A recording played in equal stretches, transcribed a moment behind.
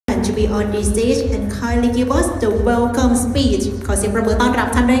to be on this stage and kindly give us the welcome speech ขอเสียงปรบมือต้อนรับ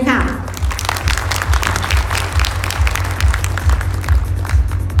ท่านด้วยค่ะ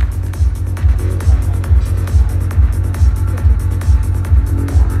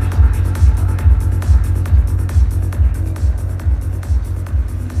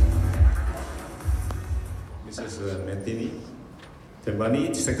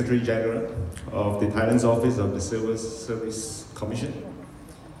Temani, Secretary General of the Thailand's Office of the Civil Service Commission,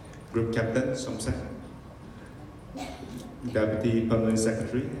 Group Captain Somsak, Deputy Permanent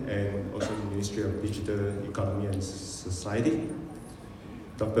Secretary, and also the Ministry of Digital Economy and Society,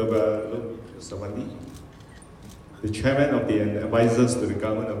 Dr. Baluk Sawandi, the Chairman of the Advisors to the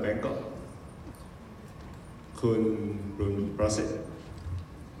Government of Bangkok, Kun Brun Prasit,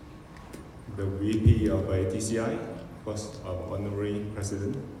 the VP of TCI, of course, our Honorary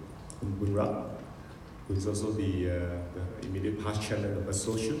President, Bun Rak, who is also the immediate past chairman of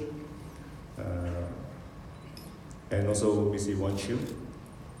ASOCIO, and also Mr. Wan Chiu,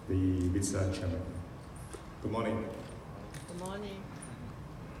 the vice chairman. Good morning. Good morning.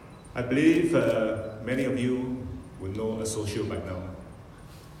 I believe many of you will know ASOCIO by now,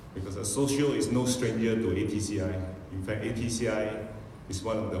 because ASOCIO is no stranger to ATCI. In fact, ATCI is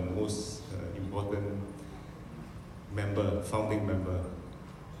one of the most important founding member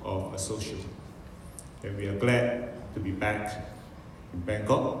of ASOCIO. And we are glad to be back in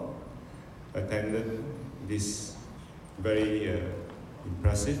Bangkok, attended this very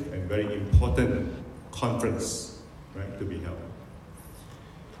impressive and very important conference, right, to be held.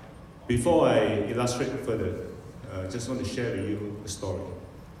 Before I illustrate further, I just want to share with you a story.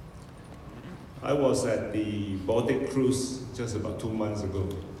 I was at the Baltic cruise just about 2 months ago.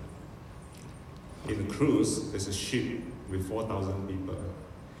 In the cruise, there's a ship with 4,000 people.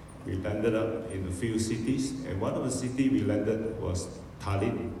 We landed up in a few cities, and one of the cities we landed was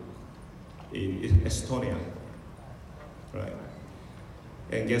Tallinn in Estonia, right?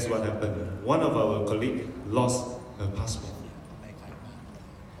 And guess what happened? One of our colleagues lost her passport.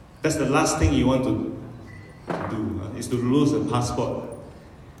 That's the last thing you want to do, is to lose a passport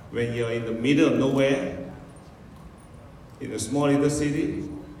when you're in the middle of nowhere, in a small little city,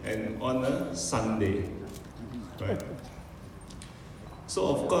 and on a Sunday, right? So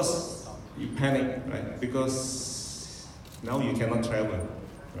of course you panic, right? Because now you cannot travel,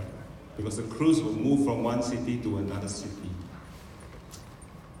 right? Because the cruise will move from one city to another city.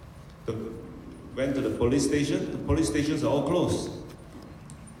 Went to the police station. The police stations are all closed.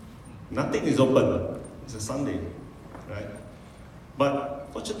 Nothing is open. It's a Sunday, right? But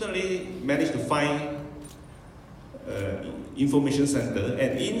fortunately, managed to find information center,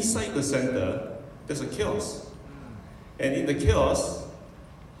 and inside the center there's a kiosk, and in the kiosk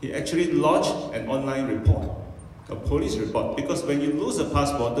he actually lodged an online report, a police report, because when you lose a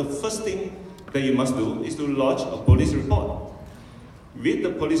passport, the first thing that you must do is to lodge a police report. With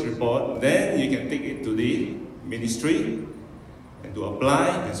the police report, then you can take it to the ministry and to apply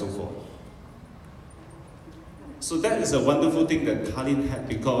and so forth. So that is a wonderful thing that Tallinn had,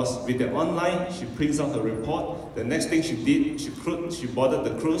 because with the online, she prints out the report. The next thing she did, she boarded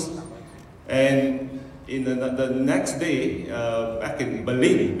the cruise. And in the next day, back in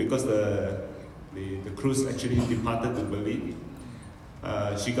Berlin, because the cruise actually departed to Berlin,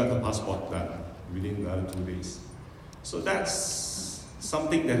 she got her passport done within 2 days. So that's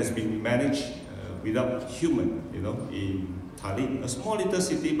something that has been managed without human, in Tallinn. A small little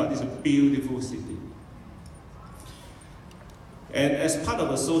city, but it's a beautiful city. And as part of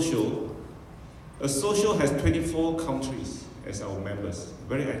ASOCIO has 24 countries as our members,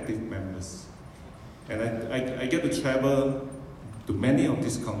 very active members. And I get to travel to many of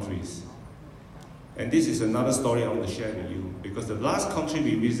these countries. And this is another story I want to share with you, because the last country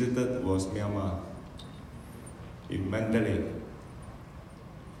we visited was Myanmar, in Mandalay.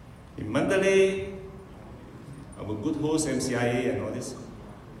 In Mandalay, our good host MCIA and all this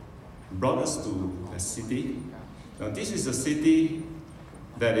brought us to a city. Now this is a city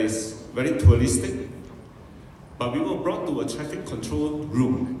that is very touristic, but we were brought to a traffic control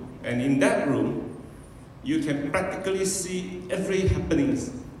room, and in that room, you can practically see every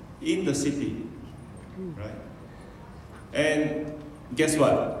happenings in the city, right? And guess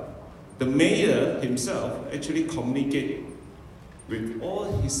what? The mayor himself actually communicated with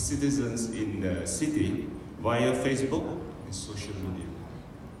all his citizens in the city via Facebook and social media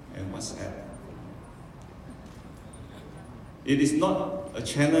and WhatsApp. It is not a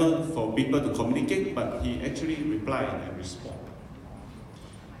channel for people to communicate, but he actually replied and responded.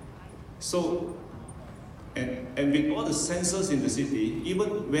 So, and with all the sensors in the city,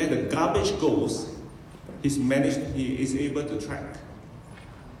 even where the garbage goes, he is able to track.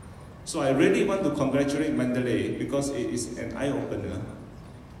 So I really want to congratulate Mandalay because it is an eye-opener.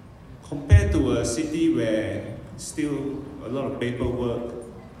 Compared to a city where still a lot of paperwork,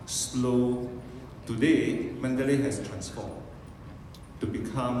 slow, today Mandalay has transformed to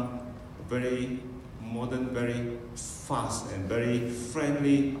become a very modern, very fast and very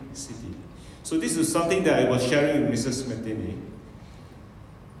friendly city. So this is something that I was sharing with Mrs. Martini,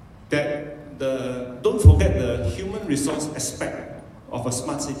 that don't forget the human resource aspect of a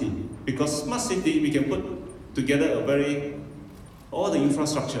smart city, because smart city we can put together all the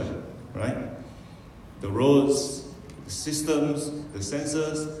infrastructure, right? The roads, the systems, the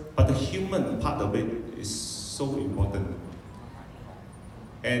sensors, but the human part of it is so important.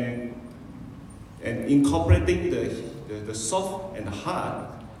 And incorporating the soft and the hard,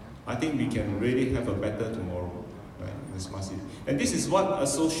 I think we can really have a better tomorrow, right, in the smart city. And this is what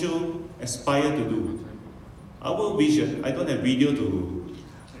ASOCIO aspire to do. Our vision, I don't have video to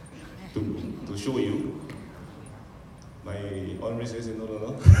show you. My honorary says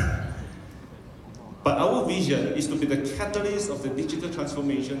no. But our vision is to be the catalyst of the digital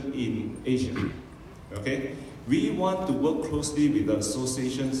transformation in Asia. Okay? We want to work closely with the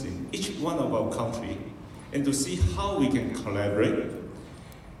associations in each one of our country and to see how we can collaborate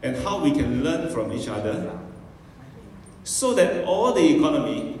and how we can learn from each other so that all the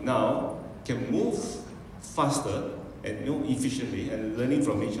economy now can move faster and more efficiently and learning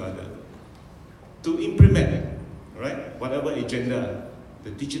from each other to implement, right, whatever agenda,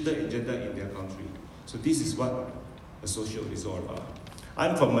 the digital agenda in their country. So this is what ASOCIO is all about.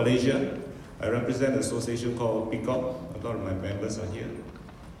 I'm from Malaysia. I represent an association called BANGKOK. A lot of my members are here.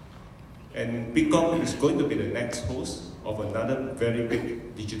 And BANGKOK is going to be the next host of another very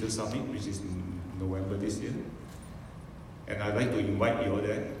big digital summit, which is in November this year. And I'd like to invite you all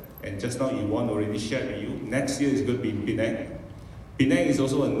there. And just now Yvonne already shared with you, next year is going to be in Penang. Penang is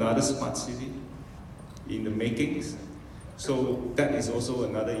also another smart city in the makings. So that is also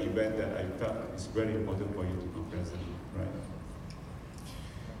another event that I felt is very important for you to be present, right?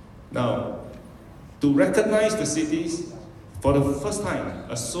 Now, to recognize the cities, for the first time,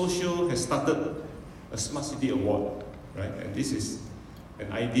 ASOCIO has started a Smart City Award, right? And this is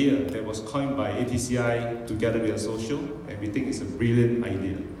an idea that was coined by ATCI together with ASOCIO, and we think it's a brilliant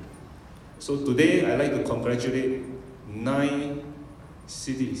idea. So today, I'd like to congratulate 9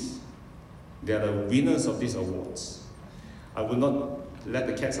 cities. They are the winners of these awards. I will not let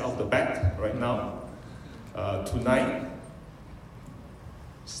the cats out of the bag right now. Tonight,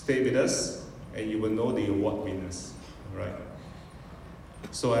 stay with us and you will know the award winners, right?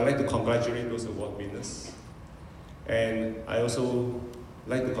 So I'd like to congratulate those award winners. And I also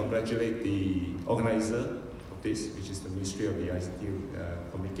like to congratulate the organizer of this, which is the Ministry of the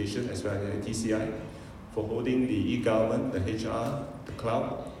ICT Communication, as well as the TCI, for holding the e-government, the HR, the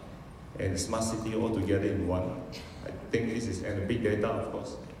cloud, and the smart city all together in one. I think this is, and the big data, of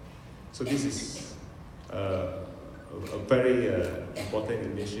course. So this is a very important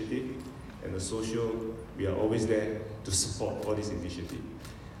initiative, and ASOCIO, we are always there to support all these initiatives.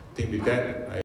 I think with that,